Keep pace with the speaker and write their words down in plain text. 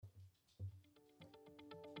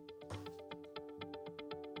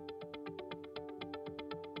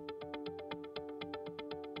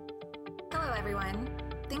everyone.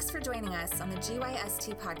 Thanks for joining us on the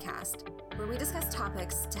GYST podcast, where we discuss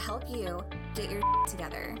topics to help you get your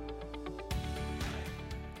together.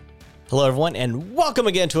 Hello, everyone, and welcome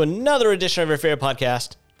again to another edition of your favorite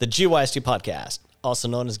podcast, the GYST podcast, also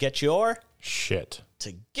known as Get Your Shit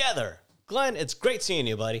Together. Glenn, it's great seeing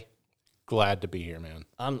you, buddy. Glad to be here, man.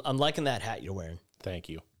 I'm liking that hat you're wearing. Thank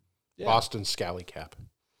you. Yeah. Boston Scally Cap.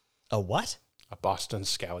 A what? A Boston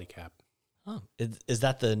Scally Cap. Oh, is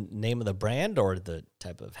that the name of the brand or the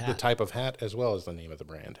type of hat? The type of hat as well as the name of the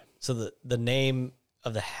brand. So the name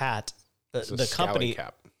of the hat, It's a the Scally company.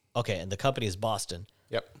 Cap. Okay, and the company is Boston.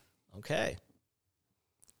 Yep. Okay.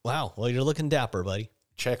 Wow. Well, you're looking dapper, buddy.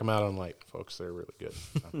 Check them out on Light, folks. They're really good.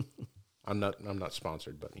 I'm not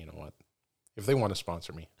sponsored, but you know what? If they want to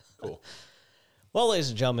sponsor me, cool. Well, ladies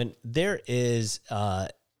and gentlemen, there is a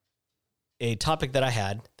topic that I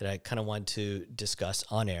had that I kind of wanted to discuss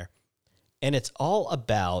on air, and it's all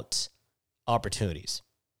about opportunities.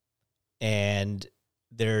 And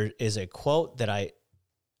there is a quote that I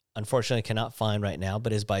unfortunately cannot find right now,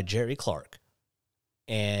 but is by Jerry Clark.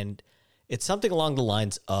 And it's something along the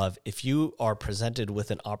lines of, if you are presented with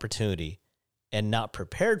an opportunity and not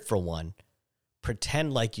prepared for one,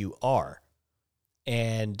 pretend like you are,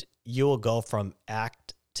 and you will go from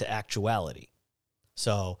act to actuality.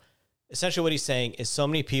 So essentially what he's saying is, so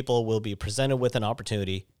many people will be presented with an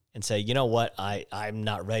opportunity and say, you know what, I'm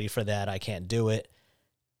not ready for that, I can't do it,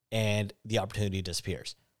 and the opportunity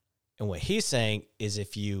disappears. And what he's saying is,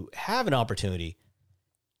 if you have an opportunity,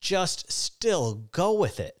 just still go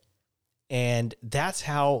with it. And that's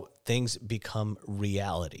how things become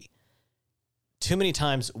reality. Too many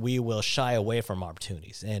times we will shy away from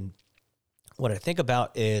opportunities. And what I think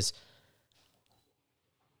about is,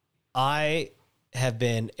 I have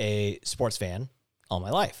been a sports fan all my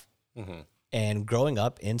life. Mm-hmm. And growing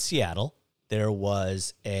up in Seattle, there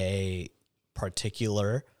was a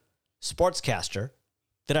particular sportscaster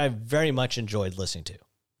that I very much enjoyed listening to,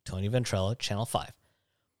 Tony Ventrella, Channel 5.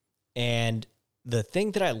 And the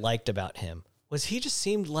thing that I liked about him was he just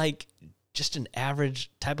seemed like just an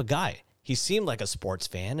average type of guy. He seemed like a sports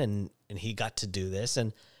fan, and he got to do this,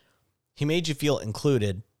 and he made you feel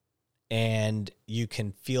included, and you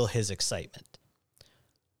can feel his excitement.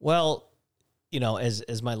 Well, you know,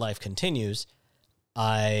 as my life continues,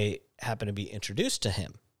 I happen to be introduced to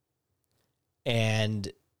him. And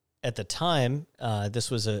at the time, this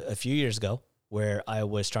was a few years ago, where I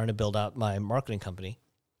was starting to build out my marketing company.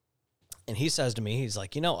 And he says to me, he's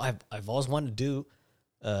like, you know, I've always wanted to do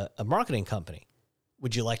a marketing company.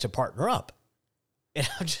 Would you like to partner up? And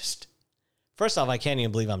I'm just, first off, I can't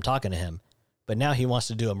even believe I'm talking to him. But now he wants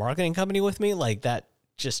to do a marketing company with me? Like, that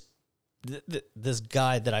just, this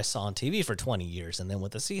guy that I saw on TV for 20 years, and then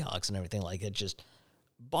with the Seahawks and everything, like, it just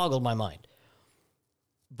boggled my mind.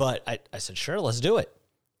 But I said, sure, let's do it.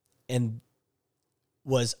 And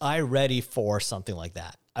was I ready for something like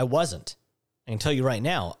that? I wasn't. I can tell you right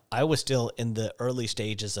now, I was still in the early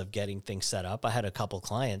stages of getting things set up. I had a couple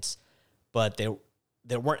clients, but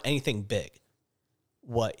there weren't anything big.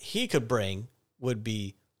 What he could bring would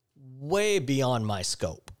be way beyond my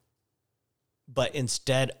scope. But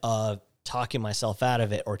instead of talking myself out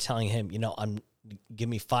of it or telling him, you know, give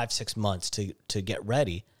me 5-6 months to get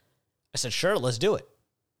ready, I said, sure, let's do it.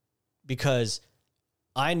 Because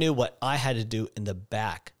I knew what I had to do in the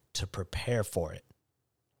back to prepare for it.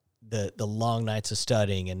 The long nights of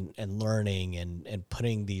studying and learning and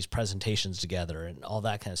putting these presentations together and all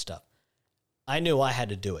that kind of stuff. I knew I had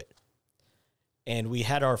to do it. And we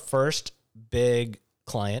had our first big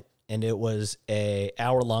client, and it was a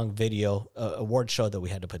hour-long video award show that we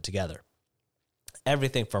had to put together.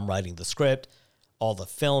 Everything from writing the script, all the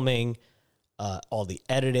filming, all the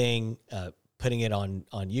editing, putting it on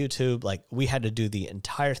YouTube. Like, we had to do the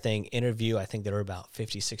entire thing, interview. I think there were about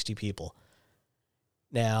 50, 60 people.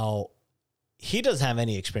 Now, he doesn't have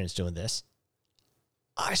any experience doing this.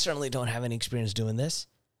 I certainly don't have any experience doing this.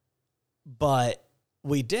 But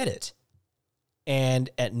we did it. And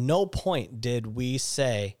at no point did we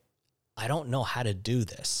say, I don't know how to do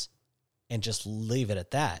this, and just leave it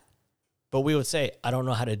at that. But we would say, I don't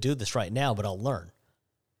know how to do this right now, but I'll learn.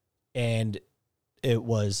 And it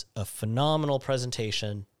was a phenomenal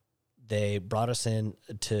presentation. They brought us in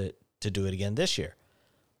to do it again this year.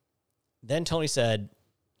 Then Tony said,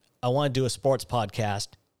 I want to do a sports podcast.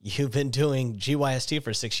 You've been doing GYST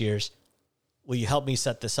for 6 years. Will you help me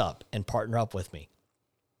set this up and partner up with me?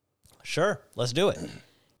 Sure, let's do it.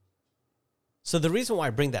 So the reason why I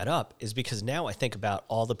bring that up is because now I think about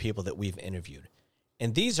all the people that we've interviewed.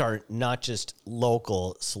 And these are not just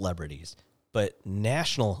local celebrities, but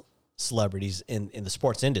national celebrities in the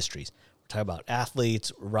sports industries. We're talking about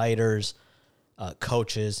athletes, writers,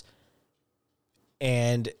 coaches.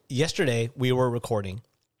 And yesterday we were recording,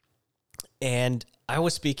 and I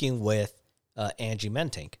was speaking with Angie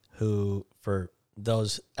Mentink, who, for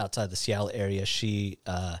those outside the Seattle area, she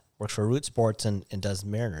works for Root Sports and does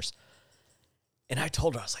Mariners. And I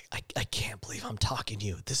told her, I was like, I can't believe I'm talking to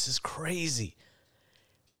you. This is crazy.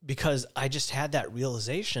 Because I just had that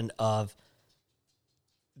realization of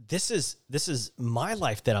this is my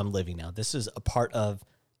life that I'm living now. This is a part of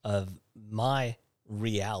my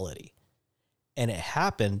reality. And it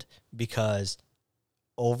happened because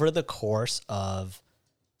over the course of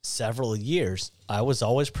several years, I was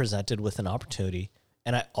always presented with an opportunity,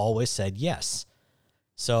 and I always said yes.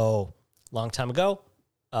 So, long time ago,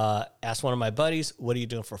 asked one of my buddies, what are you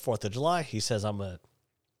doing for 4th of July? He says, I'm a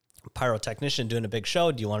pyrotechnician doing a big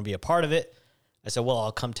show. Do you want to be a part of it? I said, well,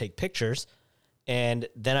 I'll come take pictures. And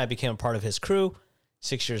then I became a part of his crew.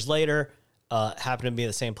 6 years later, happened to be in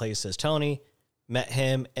the same place as Tony, met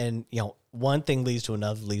him, and, one thing leads to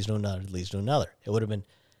another, leads to another, leads to another. It would have been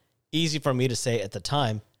easy for me to say at the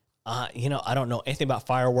time, I don't know anything about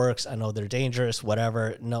fireworks. I know they're dangerous,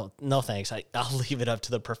 whatever. No thanks. I'll leave it up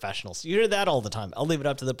to the professionals. You hear that all the time. I'll leave it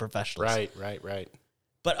up to the professionals. Right.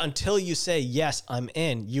 But until you say, yes, I'm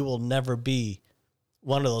in, you will never be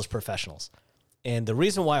one of those professionals. And the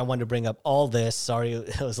reason why I wanted to bring up all this, sorry,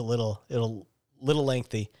 it was a little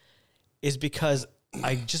lengthy, is because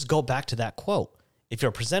I just go back to that quote. If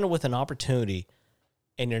you're presented with an opportunity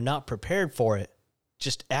and you're not prepared for it,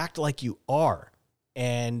 just act like you are.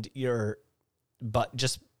 And but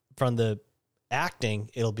just from the acting,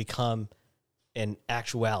 it'll become an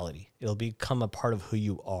actuality. It'll become a part of who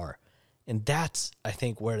you are. And that's, I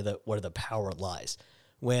think, where the power lies.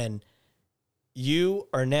 When you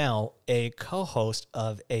are now a co-host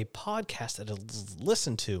of a podcast that is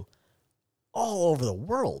listened to all over the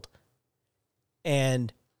world.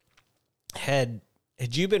 And had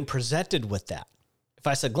you been presented with that, if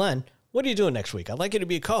I said, Glenn, what are you doing next week? I'd like you to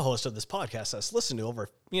be a co-host of this podcast that's listened to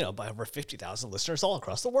by over 50,000 listeners all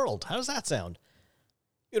across the world. How does that sound?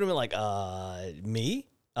 You'd have been like, me?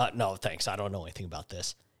 No, thanks. I don't know anything about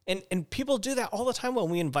this. And people do that all the time when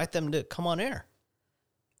we invite them to come on air.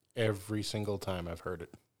 Every single time I've heard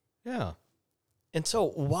it. Yeah. And so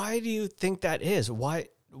why do you think that is? Why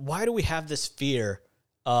do we have this fear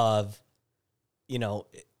of,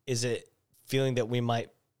 is it feeling that we might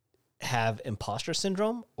have imposter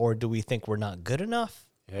syndrome, or do we think we're not good enough?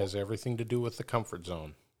 It has everything to do with the comfort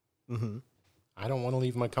zone. Mm-hmm. I don't want to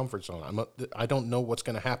leave my comfort zone. I don't know what's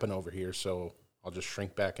going to happen over here, so I'll just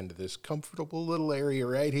shrink back into this comfortable little area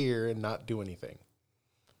right here and not do anything.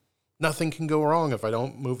 Nothing can go wrong if I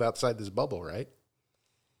don't move outside this bubble, right?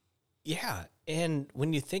 Yeah, and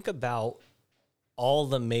when you think about all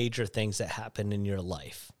the major things that happen in your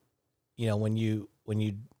life, when you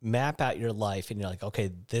map out your life and you're like,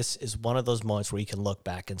 okay, this is one of those moments where you can look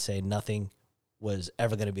back and say nothing was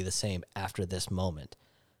ever going to be the same after this moment.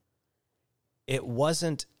 It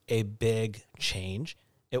wasn't a big change.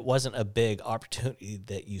 It wasn't a big opportunity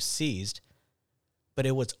that you seized, but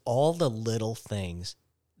it was all the little things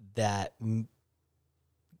that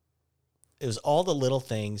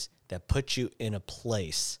put you in a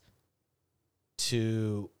place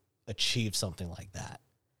to achieve something like that.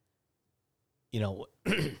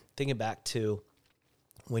 Thinking back to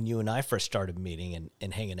when you and I first started meeting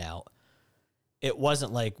and hanging out, it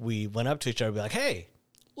wasn't like we went up to each other and be like, hey,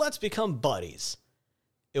 let's become buddies.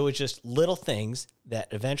 It was just little things that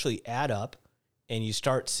eventually add up, and you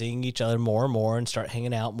start seeing each other more and more and start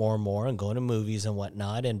hanging out more and more and going to movies and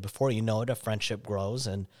whatnot. And before you know it, a friendship grows.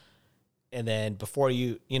 And then before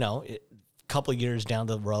a couple of years down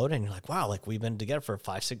the road, and you're like, wow, like we've been together for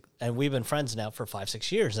 5-6, and we've been friends now for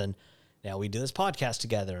 5-6 years. And now we do this podcast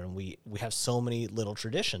together, and we have so many little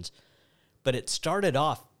traditions. But it started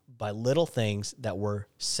off by little things that were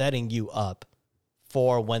setting you up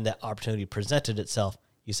for when that opportunity presented itself.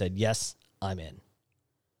 You said, yes, I'm in.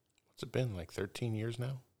 What's it been, like 13 years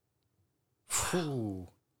now? Ooh.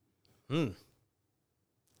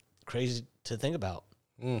 Crazy to think about.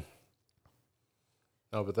 No,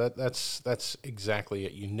 but that's exactly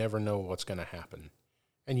it. You never know what's going to happen.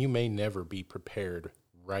 And you may never be prepared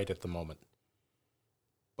right at the moment.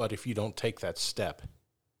 But if you don't take that step,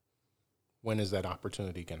 when is that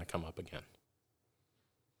opportunity going to come up again?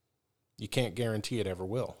 You can't guarantee it ever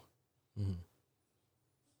will. Mm-hmm.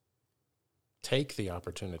 Take the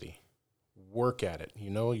opportunity. Work at it.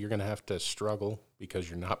 You're going to have to struggle because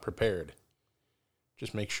you're not prepared.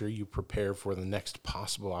 Just make sure you prepare for the next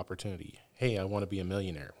possible opportunity. Hey, I want to be a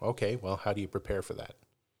millionaire. Okay, well, how do you prepare for that?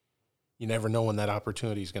 You never know when that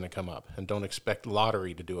opportunity is going to come up, and don't expect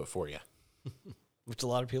lottery to do it for you. Which a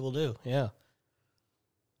lot of people do, yeah.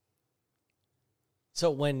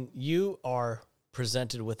 So when you are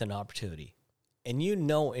presented with an opportunity and you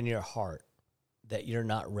know in your heart that you're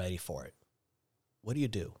not ready for it, what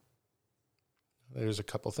do? There's a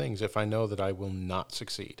couple things. If I know that I will not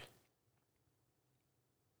succeed,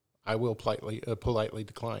 I will politely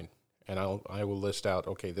decline. And I will list out,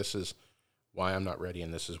 okay, this is why I'm not ready,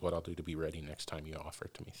 and this is what I'll do to be ready next time you offer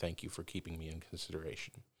it to me. Thank you for keeping me in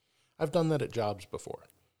consideration. I've done that at jobs before,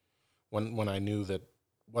 when I knew that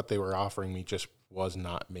what they were offering me just was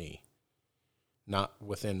not me, not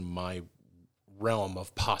within my realm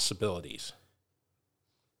of possibilities.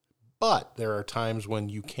 But there are times when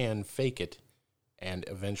you can fake it and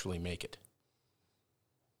eventually make it.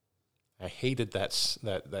 I hated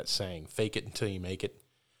that saying, fake it until you make it,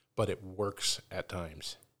 but it works at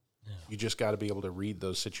times. Yeah. You just got to be able to read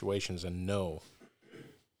those situations and know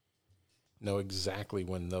exactly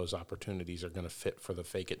when those opportunities are going to fit for the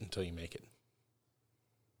fake it until you make it.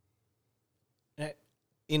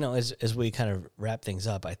 As we kind of wrap things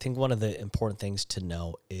up, I think one of the important things to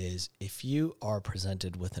know is if you are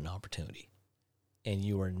presented with an opportunity and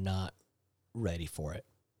you are not ready for it,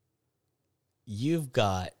 you've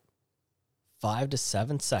got 5 to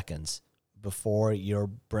 7 seconds before your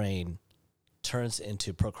brain turns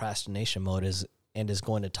into procrastination mode and is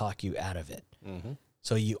going to talk you out of it. Mm-hmm.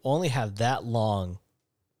 So you only have that long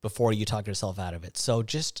before you talk yourself out of it. So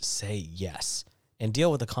just say yes and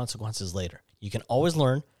deal with the consequences later. You can always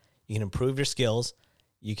learn. You can improve your skills.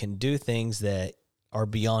 You can do things that are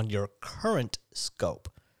beyond your current scope.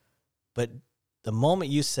 But the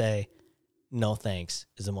moment you say, no thanks,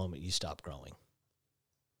 is the moment you stop growing.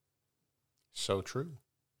 So true.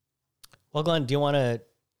 Well, Glenn, do you want to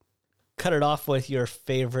cut it off with your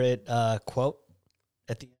favorite quote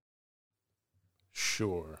at the end?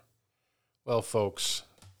 Sure. Well, folks,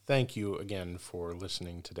 thank you again for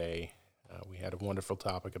listening today. We had a wonderful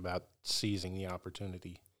topic about seizing the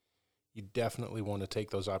opportunity. You definitely want to take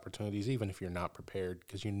those opportunities, even if you're not prepared,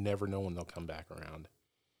 because you never know when they'll come back around.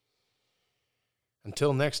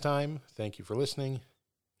 Until next time, thank you for listening.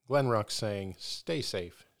 Glenn Ruck saying, stay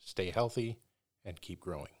safe, stay healthy, and keep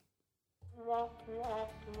growing.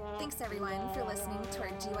 Thanks, everyone, for listening to our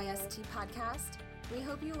GYST podcast. We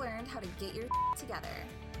hope you learned how to get your together.